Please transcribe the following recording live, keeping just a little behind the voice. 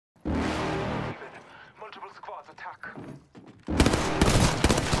Multiple squads attack.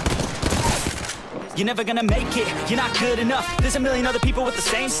 You're never gonna make it, you're not good enough. There's a million other people with the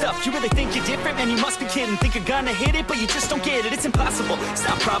same stuff. You really think you're different? Man, you must be kidding. Think you're gonna hit it, but you just don't get it. It's impossible, it's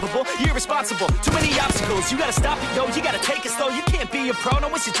not probable, you're irresponsible. Too many obstacles, you gotta stop it, yo. You gotta take it slow, you can't be a pro.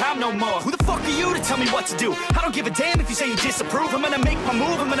 Don't waste your time no more. Who the fuck are you to tell me what to do? I don't give a damn if you say you disapprove. I'm gonna make my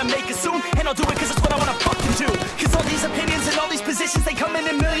move, I'm gonna make it soon. And I'll do it cause it's what I wanna fucking do. Cause all these opinions and all these positions, they come in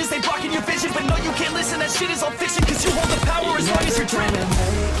millions, they blocking your vision. But no, you can't listen, that shit is all fiction. Cause you hold the power as long as you're dreaming.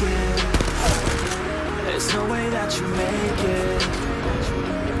 There's no way that you make it,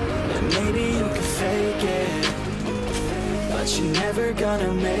 and maybe you can fake it, but you're never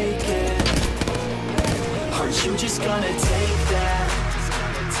gonna make it. Aren't you just gonna take that?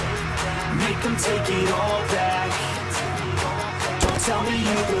 Make them take it all back. Don't tell me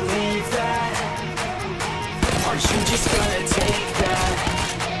you believe that. Aren't you just gonna take that?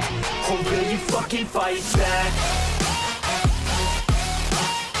 Or will you fucking fight back?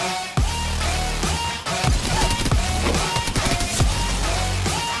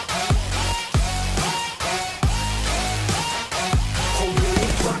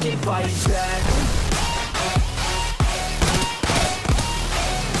 Fight back.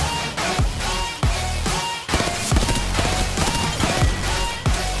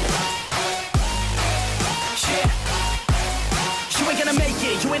 You ain't gonna make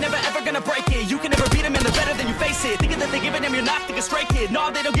it, you ain't never ever gonna break it. You can never beat them and they're better than you face it. Thinking that they give a damn, you're not, think a straight kid.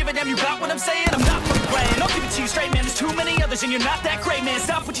 No, they don't give a damn, you got what I'm saying? I'm not fucking playing, I'll give it to you straight, man. There's too many others and you're not that great, man.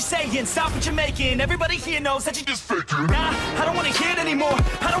 Stop what you're saying, stop what you're making. Everybody here knows that you just faking. Nah, I don't wanna hear it anymore,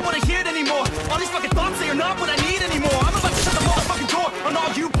 I don't wanna hear it anymore. All these fucking thoughts, they are not what I need anymore. I'm about to shut the motherfucking door on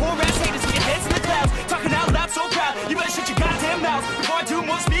all you poor ass haters with your heads in the clouds. Talking out loud so proud, you better shut your goddamn mouth before I do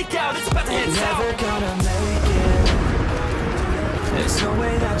more speak out. It's about to head south. You're never gonna make it. There's no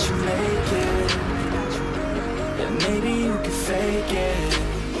way that you make it, and maybe you can fake it,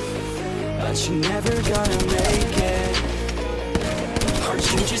 but you're never gonna make it. Aren't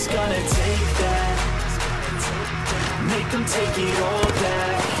you just gonna take that? Make them take it all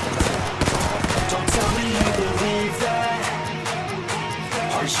back. Don't tell me you believe that.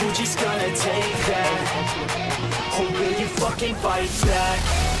 Aren't you just gonna take that? Or will you fucking fight back?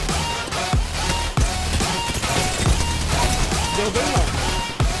 Deu bem não.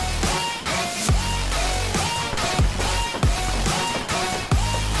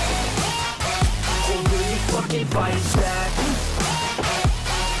 Or will you fucking fight back?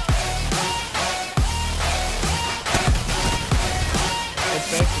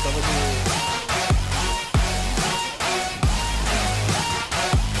 Perfeito, tava de...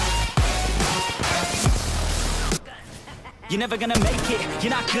 You're never gonna make it,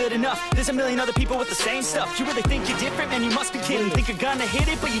 you're not good enough. There's a million other people with the same stuff. You really think you're different? Man, you must be kidding. Think you're gonna hit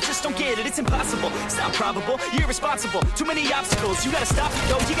it, but you just don't get it. It's impossible, it's not probable, you're irresponsible. Too many obstacles, you gotta stop it,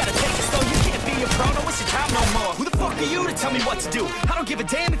 yo. You gotta take it slow, you can't be a pro. Don't waste your time no more. Who the fuck are you to tell me what to do? I don't give a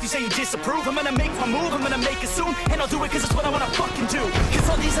damn if you say you disapprove. I'm gonna make my move, I'm gonna make it soon. And I'll do it cause it's what I wanna fucking do. Cause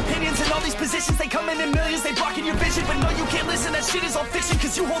all these opinions and all these positions, they come in millions, they blocking your vision. But no, you can't listen, that shit is all fiction.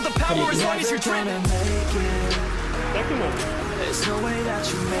 Cause you hold the power as long as you're dreaming. There's no way that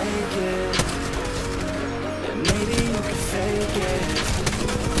you make it, and maybe you can fake it,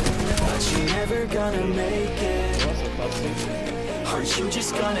 but you're never gonna make it. Aren't you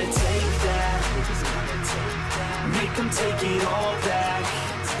just gonna take that? Make them take it all back.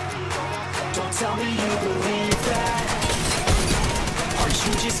 Don't tell me you believe that. Aren't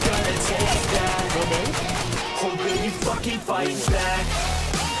you just gonna take that? Or will you fucking fight back?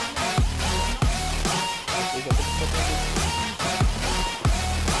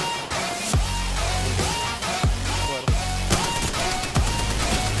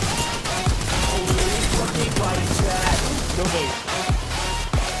 Deu bem.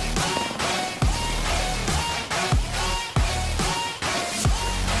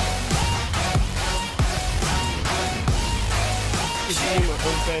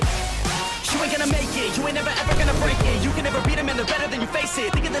 You ain't gonna make it, you ain't never ever gonna break it. You can never beat them and they're better than you face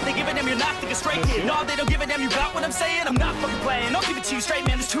it. Thinking that they give a damn, you're not, think a straight kid. No, they don't give a damn, you got what I'm saying? I'm not fucking playing, I'll give it to you straight,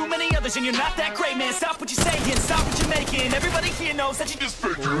 man. There's too many others and you're not that great, man. Stop what you're saying, stop what you're making. Everybody here knows that you just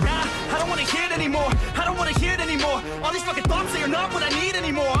faking. Nah, I don't wanna hear it anymore, I don't wanna hear it anymore. All these fucking thoughts, they are not what I need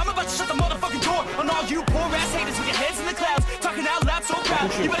anymore. I'm about to shut the motherfucking door on all you poor ass haters with your heads in the clouds. Talking out loud so proud,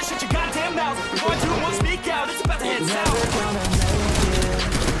 you better shut your goddamn mouth before I do more speak out. It's about to head south.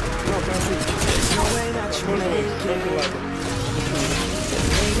 There's no way that you make it,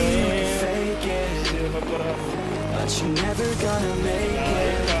 maybe you can fake it, but you're never gonna make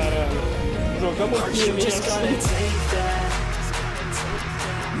it. Aren't you just gonna take that?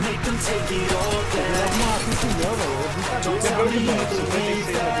 Make them take it all back. Don't tell me you believe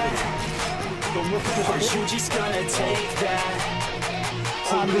that. Or you just gonna take that.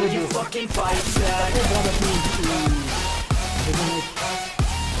 Or will you fucking fight back?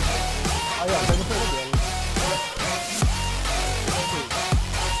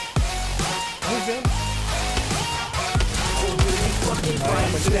 Or will you fucking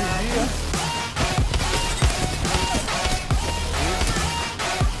fight back?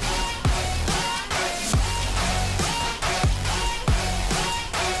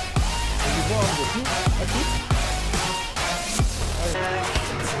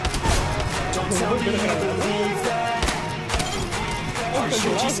 Don't tell me you believe that. Or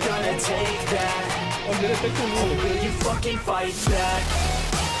you just gonna take that. Or will you fucking fight back?